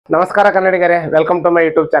ನಮಸ್ಕಾರ ಕನ್ನಡಿಗರೇ, welcome to my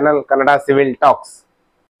YouTube channel Kannada civil tax.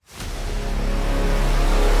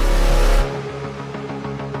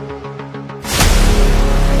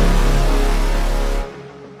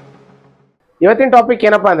 ಇವತ್ತಿನ topic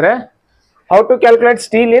ಏನಪ್ಪಾ ಅಂದ್ರೆ how to calculate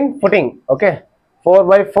steel in footing. Okay,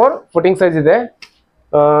 4x4 footing size ಇದೆ.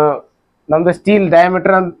 ನಮ್ದು ಸ್ಟೀಲ್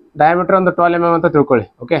ಡಯಾಮೀಟರ್ ಒಂದು 12 mm ಅಂತ ತಿಳ್ಕೊಳ್ಳಿ.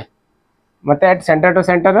 ಓಕೆ, ಮತ್ತೆ at centre to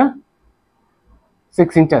centre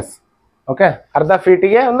 6 inches. Okay, ಅರ್ಧ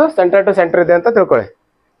ಫೀಟಿಗೆ ಒಂದು ಸೆಂಟರ್ ಟು ಸೆಂಟರ್ ಇದೆ ಅಂತ ತಿಳ್ಕೊಳ್ಳಿ.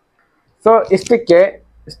 ಸೊ ಇಷ್ಟಕ್ಕೆ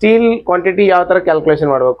ಸ್ಟೀಲ್ ಕ್ವಾಂಟಿಟಿ ಯಾವ ಥರ ಕ್ಯಾಲ್ಕುಲೇಷನ್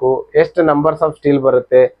ಮಾಡಬೇಕು, ಎಷ್ಟು ನಂಬರ್ಸ್ ಆಫ್ ಸ್ಟೀಲ್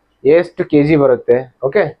ಬರುತ್ತೆ, ಎಷ್ಟು kg ಬರುತ್ತೆ,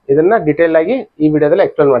 ಓಕೆ, ಇದನ್ನ ಡೀಟೇಲ್ ಆಗಿ ಈ ವಿಡಿಯೋದಲ್ಲಿ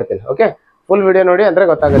ಎಕ್ಸ್ಪ್ಲೇನ್ ಮಾಡ್ತೀನಿ. ಓಕೆ, ಫುಲ್ ವಿಡಿಯೋ ನೋಡಿ ಅಂದರೆ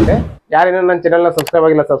ಗೊತ್ತಾಗುತ್ತೆ. ಯಾರೇನೋ ನನ್ನ ಚಾನಲ್ನ ಸಬ್ಸ್ಕ್ರೈಬ್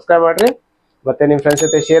ಆಗಿಲ್ಲ ಸಬ್ಸ್ಕ್ರೈಬ್ ಮಾಡಿರಿ, ಮತ್ತು ನಿಮ್ಮ ಫ್ರೆಂಡ್ಸ್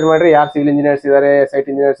ಜೊತೆ ಶೇರ್ ಮಾಡಿರಿ. ಯಾರು ಸಿವಿಲ್ ಇಂಜಿನಿಯರ್ಸ್ ಇದ್ದಾರೆ, ಸೈಟ್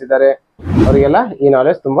ಇಂಜಿನಿಯರ್ಸ್ ಇದ್ದಾರೆ, ಅವರಿಗೆಲ್ಲ ಈ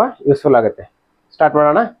ನಾಲೆಜ್ ತುಂಬ ಯೂಸ್ಫುಲ್ ಆಗುತ್ತೆ. ಸ್ಟಾರ್ಟ್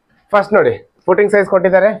ಮಾಡೋಣ. ಫಸ್ಟ್ ನೋಡಿ, ಫುಟಿಂಗ್ ಸೈಜ್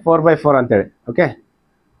ಕೊಟ್ಟಿದ್ದಾರೆ 4x4 ಅಂತೇಳಿ. Okay,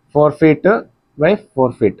 4 feet by 4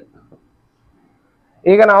 feet.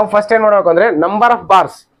 ಈಗ ನಾವು ಫಸ್ಟ್ ಏನು ಮಾಡಬೇಕು ಅಂದರೆ ನಂಬರ್ ಆಫ್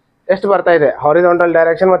ಬಾರ್ಸ್ ಎಷ್ಟು ಬರ್ತಾ ಇದೆ ಹಾರಿಜಾಂಟಲ್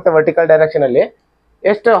ಡೈರೆಕ್ಷನ್ ಮತ್ತು ವರ್ಟಿಕಲ್ ಡೈರೆಕ್ಷನಲ್ಲಿ,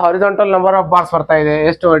 ಎಷ್ಟು ಹಾರಿಜಾಂಟಲ್ ನಂಬರ್ ಆಫ್ ಬಾರ್ಸ್ ಬರ್ತಾ ಇದೆ,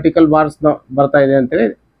 ಎಷ್ಟು ವರ್ಟಿಕಲ್ ಬಾರ್ಸ್ ಬರ್ತಾ ಇದೆ ಅಂತೇಳಿ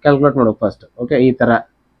ಕ್ಯಾಲ್ಕುಲೇಟ್ ಮಾಡೋದು ಫಸ್ಟ್. ಓಕೆ, ಈ ಥರ.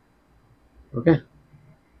 ಓಕೆ,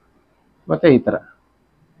 ಮತ್ತು ಈ ಥರ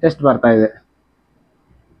ಎಷ್ಟು ಬರ್ತಾ ಇದೆ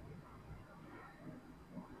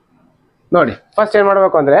ನೋಡಿ. ಫಸ್ಟ್ ಏನು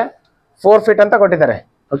ಮಾಡಬೇಕು ಅಂದರೆ 4 feet ಅಂತ ಕೊಟ್ಟಿದ್ದಾರೆ.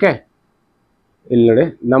 ಓಕೆ, ಇಲ್ಲಿ ನೋಡಿ,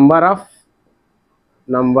 number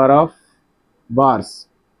of bars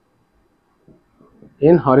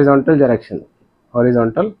in horizontal direction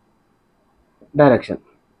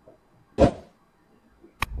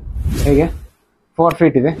ಹೇಗೆ 4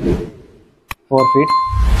 feet ಇದೆ. 4 feet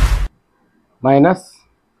ಮೈನಸ್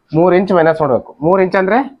 3 inch ಮೈನಸ್ ಮಾಡಬೇಕು. 3 inch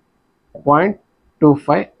ಅಂದರೆ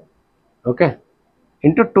 0.25. Okay,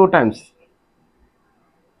 into 2 times.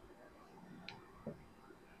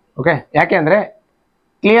 ಓಕೆ, ಯಾಕೆ ಅಂದರೆ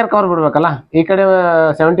ಕ್ಲಿಯರ್ ಕವರ್ ಬಿಡಬೇಕಲ್ಲ. ಈ ಕಡೆ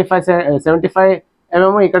 75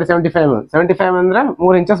 mm, ಈ ಕಡೆ 75 mm. 75 mm ಅಂದರೆ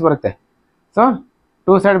 3 inches ಬರುತ್ತೆ. ಸೊ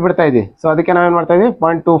 2 ಸೈಡ್ ಬಿಡ್ತಾ ಇದ್ದೀವಿ. ಸೊ ಅದಕ್ಕೆ ನಾವೇನು ಮಾಡ್ತಾ ಇದ್ದೀವಿ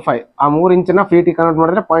 0.25. ಆ 3 ಇಂಚನ್ನ ಫೀಟಿಗೆ ಕನ್ವರ್ಟ್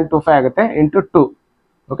ಮಾಡಿದ್ರೆ 0.25 ಆಗುತ್ತೆ. ಇಂಟು 2.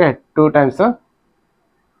 ಓಕೆ, 2 times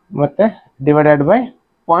ಮತ್ತು divided by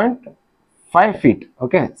 0.5 feet.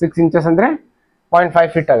 Okay, 6 inches ಅಂದರೆ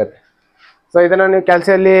 0.5 feet ಆಗುತ್ತೆ. ಸೊ ಇದನ್ನು ನೀವು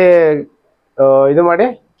ಕ್ಯಾಲ್ಸಿಯಲ್ಲಿ ಇದು ಮಾಡಿ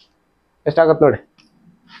ಎಷ್ಟಾಗುತ್ತೆ ನೋಡಿ.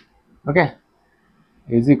 ಓಕೆ,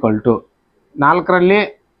 ಈಸ್ ಈಕ್ವಲ್ ಟು 4ರಲ್ಲಿ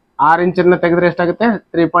 6 ಇಂಚನ್ನು ತೆಗೆದ್ರೆ ಎಷ್ಟಾಗುತ್ತೆ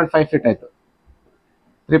 3.5 feet ಆಯಿತು.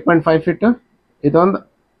 3.5 feet ಇದೊಂದು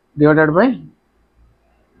ಡಿವೈಡೆಡ್ ಬೈ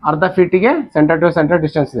ಅರ್ಧ ಫೀಟಿಗೆ ಸೆಂಟರ್ ಟು ಸೆಂಟರ್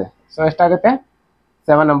ಡಿಸ್ಟೆನ್ಸ್ ಇದೆ. ಸೊ ಎಷ್ಟಾಗುತ್ತೆ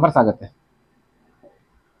 7 numbers ಆಗುತ್ತೆ.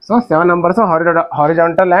 So 7 numbers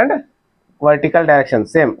horizontal and vertical direction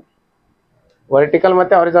same. Vertical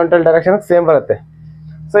ಮತ್ತು ಹಾರಿಜಾಂಟಲ್ ಡೈರೆಕ್ಷನ್ ಸೇಮ್ ಬರುತ್ತೆ.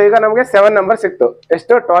 ಸೊ ಈಗ ನಮಗೆ 7 numbers ಸಿಕ್ತು.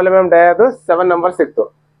 ಎಷ್ಟು 12 mm ಡಯಾದು 7 numbers ಸಿಕ್ತು.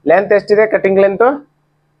 ಲೆಂತ್ ಎಷ್ಟಿದೆ, ಕಟಿಂಗ್ ಲೆಂತು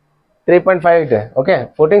 3.5 ಇದೆ. ಓಕೆ,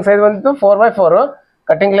 ಫುಟಿಂಗ್ ಸೈಜ್ ಬಂದ್ಬಿಟ್ಟು 4x4,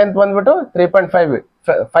 ಕಟಿಂಗ್ ಲೆಂತ್ ಬಂದ್ಬಿಟ್ಟು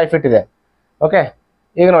 3.5 feet ಇದೆ. ಓಕೆ,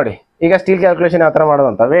 ಈಗ ನೋಡಿ, ಈಗ ಸ್ಟೀಲ್ ಕ್ಯಾಲ್ಕುಲೇಷನ್ ಯಾವ ಥರ ಮಾಡೋದು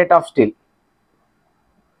ಅಂತ. Weight of steel.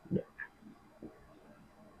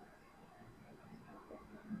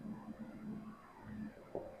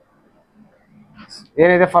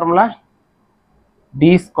 ಏನಿದೆ formula,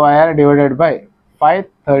 d² divided by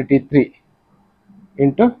 533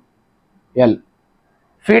 into L.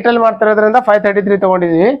 ಫೀಟಲ್ಲಿ ಮಾಡ್ತಿರೋದ್ರಿಂದ 533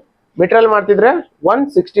 ತೊಗೊಂಡಿದ್ದೀವಿ. ಮೀಟ್ರಲ್ಲಿ ಮಾಡ್ತಿದ್ರೆ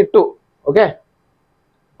 162. ಓಕೆ,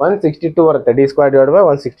 162 ಬರುತ್ತೆ. d² divide by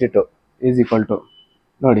 162 is equal to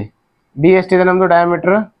ನೋಡಿ, ಡಿ ಎಷ್ಟಿದೆ ನಮ್ಮದು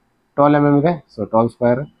ಡಯಾಮೀಟ್ರ್ 12 mm ಇದೆ. ಸೊ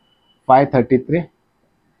 12² 533.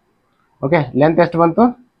 ಓಕೆ, ಲೆಂತ್ ಎಷ್ಟು ಬಂತು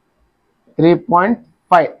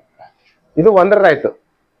 3.5. ಇದು ಒಂದರದಾಯಿತು.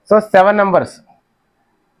 ಸೊ 7 numbers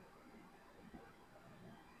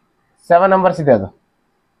ಇದೆ ಅದು.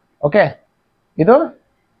 ಓಕೆ, ಇದು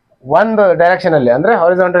ಒಂದು ಡೈರೆಕ್ಷನಲ್ಲಿ ಅಂದರೆ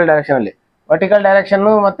ಹಾರಿಜಾಂಟಲ್ ಡೈರೆಕ್ಷನಲ್ಲಿ. ವರ್ಟಿಕಲ್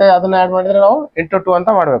ಡೈರೆಕ್ಷನ್ನು ಮತ್ತು ಅದನ್ನು ಆ್ಯಡ್ ಮಾಡಿದರೆ ನಾವು ಇಂಟು 2 ಅಂತ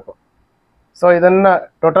ಮಾಡಬೇಕು. ಸೊ ಇದನ್ನು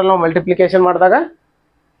ಟೋಟಲ್ ನಾವು ಮಲ್ಟಿಪ್ಲಿಕೇಶನ್ ಮಾಡಿದಾಗ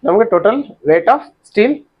ನಮಗೆ ಟೋಟಲ್ ವೇಟ್ ಆಫ್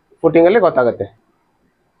ಸ್ಟೀಲ್ ಫುಟಿಂಗಲ್ಲಿ ಗೊತ್ತಾಗುತ್ತೆ.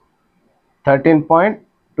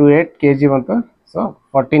 13.28 kg ಬಂತು. ಸೊ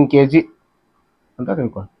 14 kg ಅಂತ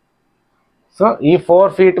ತಿಳ್ಕೊಂಡು. ಸೊ ಈ 4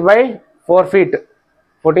 feet by 4 feet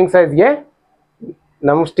ಫುಟಿಂಗ್ ಸೈಜ್ಗೆ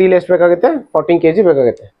ನಮ್ಗೆ ಸ್ಟೀಲ್ ಎಷ್ಟು ಬೇಕಾಗುತ್ತೆ 14 kg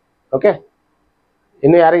ಬೇಕಾಗುತ್ತೆ. ಓಕೆ,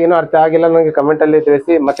 ಇನ್ನು ಯಾರಿಗೇನೋ ಅರ್ಥ ಆಗಿಲ್ಲ ನನಗೆ ಕಮೆಂಟಲ್ಲಿ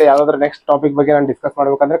ತಿಳಿಸಿ. ಮತ್ತು ಯಾವುದಾದ್ರೂ ನೆಕ್ಸ್ಟ್ ಟಾಪಿಕ್ ಬಗ್ಗೆ ನಾನು ಡಿಸ್ಕಸ್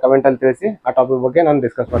ಮಾಡಬೇಕಂದ್ರೆ ಕಮೆಂಟಲ್ಲಿ ತಿಳಿಸಿ, ಆ ಟಾಪಿಕ್ ಬಗ್ಗೆ ನಾನು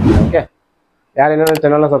ಡಿಸ್ಕಸ್ ಮಾಡ್ತೀನಿ. ಓಕೆ, ಯಾರೇನೋ ನನ್ನ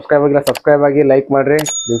ಚಾನಲ್ನ ಸಬ್ಸ್ಕ್ರೈಬ್ ಆಗಿಲ್ಲ ಸಬ್ಸ್ಕ್ರೈಬ್ ಆಗಿ, ಲೈಕ್ ಮಾಡಿರಿ,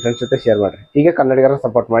 ನಿಮ್ಮ ಫ್ರೆಂಡ್ಸ್ ಜೊತೆ ಶೇರ್ ಮಾಡಿರಿ. ಹೀಗೆ ಕನ್ನಡಿಗರ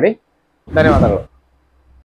ಸಪೋರ್ಟ್ ಮಾಡಿ. ಧನ್ಯವಾದಗಳು.